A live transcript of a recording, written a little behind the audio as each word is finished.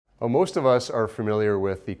Well, most of us are familiar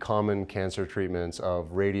with the common cancer treatments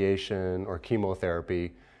of radiation or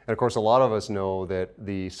chemotherapy. And of course, a lot of us know that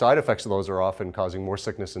the side effects of those are often causing more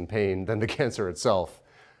sickness and pain than the cancer itself.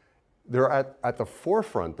 They're at the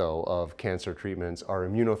forefront, though, of cancer treatments are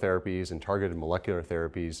immunotherapies and targeted molecular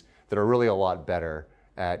therapies that are really a lot better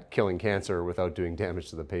at killing cancer without doing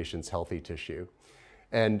damage to the patient's healthy tissue.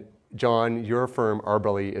 And John, your firm,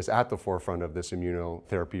 Arbele, is at the forefront of this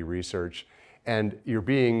immunotherapy research. And you're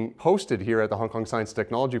being hosted here at the Hong Kong Science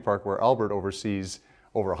Technology Park, where Albert oversees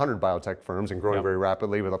over 100 biotech firms and growing very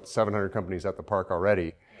rapidly with up to 700 companies at the park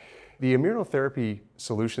already. The immunotherapy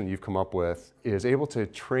solution that you've come up with is able to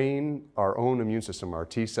train our own immune system, our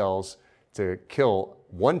T cells, to kill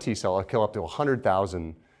one T cell, kill up to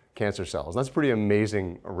 100,000 cancer cells. That's a pretty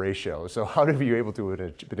amazing ratio. So how have you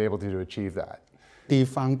been able to achieve that? The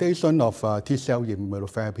foundation of T-cell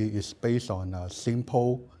immunotherapy is based on a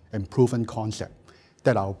simple and proven concept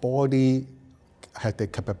that our body has the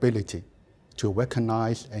capability to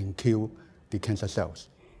recognize and kill the cancer cells.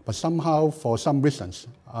 But somehow, for some reasons,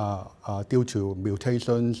 due to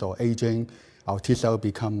mutations or aging, our T-cell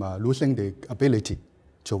become losing the ability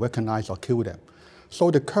to recognize or kill them.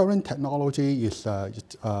 So the current technology is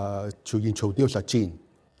to introduce a gene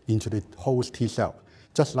into the host T-cell,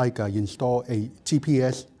 just like install a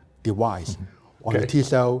GPS device on the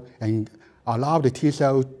T-cell and allow the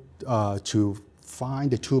T-cell to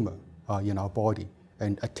find the tumor in our body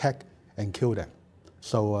and attack and kill them.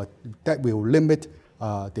 So that will limit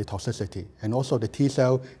the toxicity. And also the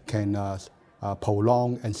T-cell can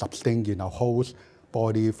prolong and sustain in our host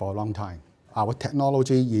body for a long time. Our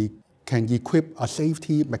technology can equip a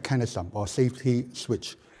safety mechanism or safety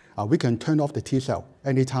switch. We can turn off the T-cell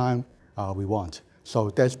anytime we want.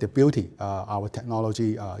 So that's the beauty. Our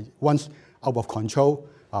technology, once out of control,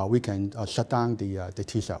 we can shut down the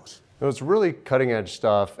T-cells. It's really cutting edge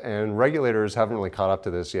stuff, and regulators haven't really caught up to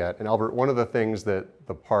this yet. And Albert, one of the things that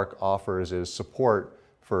the park offers is support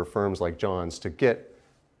for firms like John's to get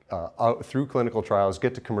out through clinical trials,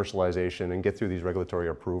 get to commercialization, and get through these regulatory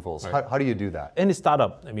approvals. Right. How do you do that? Any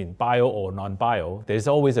startup, I mean, bio or non-bio, there's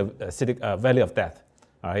always a valley of death,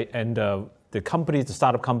 all right? And the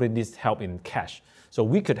startup company needs help in cash. So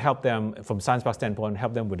we could help them from Science Park standpoint,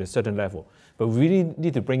 help them with a certain level. But we really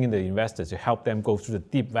need to bring in the investors to help them go through the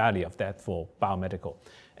deep valley of death for biomedical.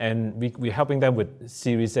 And we're helping them with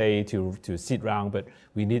Series A to seed round, but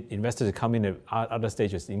we need investors to come in at other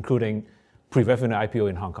stages, including pre-revenue IPO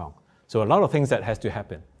in Hong Kong. So a lot of things that has to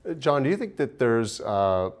happen. John, do you think that there's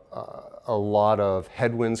a lot of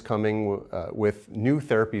headwinds coming with new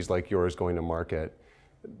therapies like yours going to market?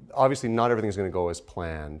 Obviously, not everything's going to go as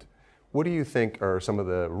planned. What do you think are some of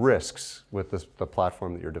the risks with the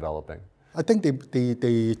platform that you're developing? I think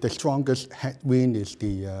the strongest headwind is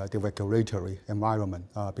the regulatory environment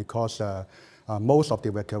because most of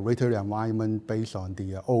the regulatory environment based on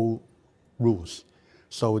the old rules.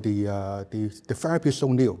 So the therapy is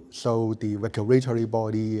so new, so the regulatory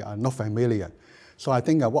body are not familiar. So I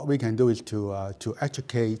think what we can do is to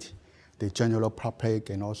educate the general public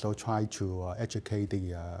and also try to educate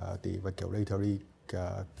the regulatory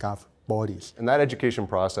bodies. And that education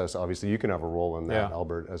process, obviously, you can have a role in that,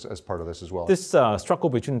 Albert, as part of this as well. This struggle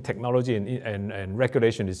between technology and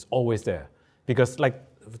regulation is always there. Because like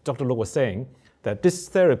Dr. Look was saying, that this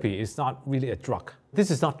therapy is not really a drug. This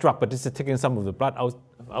is not drug, but this is taking some of the blood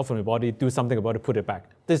out from the body, do something about it, put it back.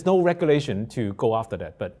 There's no regulation to go after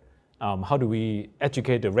that, but how do we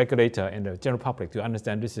educate the regulator and the general public to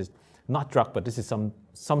understand this is not drug, but this is some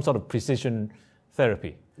sort of precision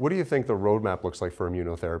therapy? What do you think the roadmap looks like for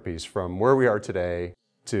immunotherapies from where we are today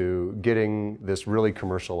to getting this really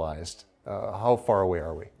commercialized? How far away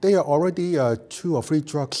are we? There are already 2 or 3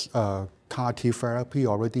 drugs, CAR T therapy,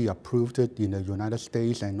 already approved in the United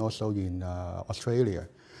States and also in Australia.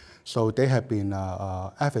 So there have been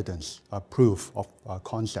evidence, proof of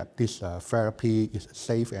concept. This therapy is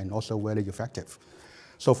safe and also very effective.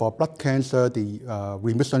 So for blood cancer, the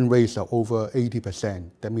remission rates are over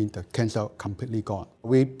 80%. That means the cancer completely gone.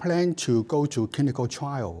 We plan to go to clinical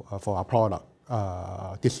trial for our product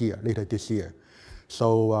later this year.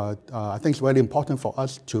 So I think it's very important for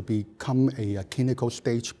us to become a clinical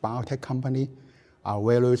stage biotech company. Our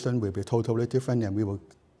valuation will be totally different, and we will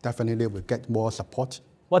definitely get more support.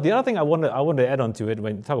 Well, the other thing I want to add on to it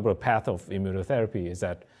when you talk about the path of immunotherapy is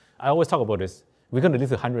that I always talk about this. We're going to live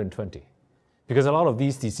to 120. Because a lot of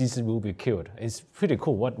these diseases will be cured. It's pretty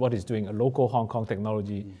cool what it's doing, a local Hong Kong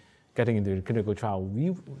technology getting into the clinical trial,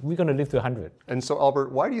 we're going to live to 100. And so,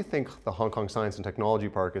 Albert, why do you think the Hong Kong Science and Technology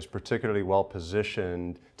Park is particularly well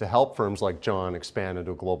positioned to help firms like John expand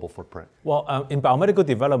into a global footprint? Well, in biomedical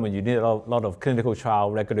development, you need a lot of clinical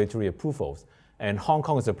trial regulatory approvals. And Hong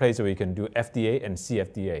Kong is a place where you can do FDA and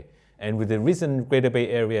CFDA. And with the recent Greater Bay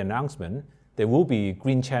Area announcement, there will be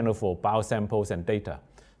green channel for biosamples and data.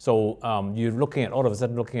 So you're looking at, all of a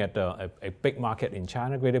sudden, looking at a big market in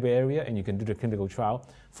China, Greater Bay Area, and you can do the clinical trial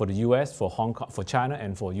for the US, for Hong Kong, for China,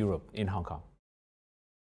 and for Europe in Hong Kong.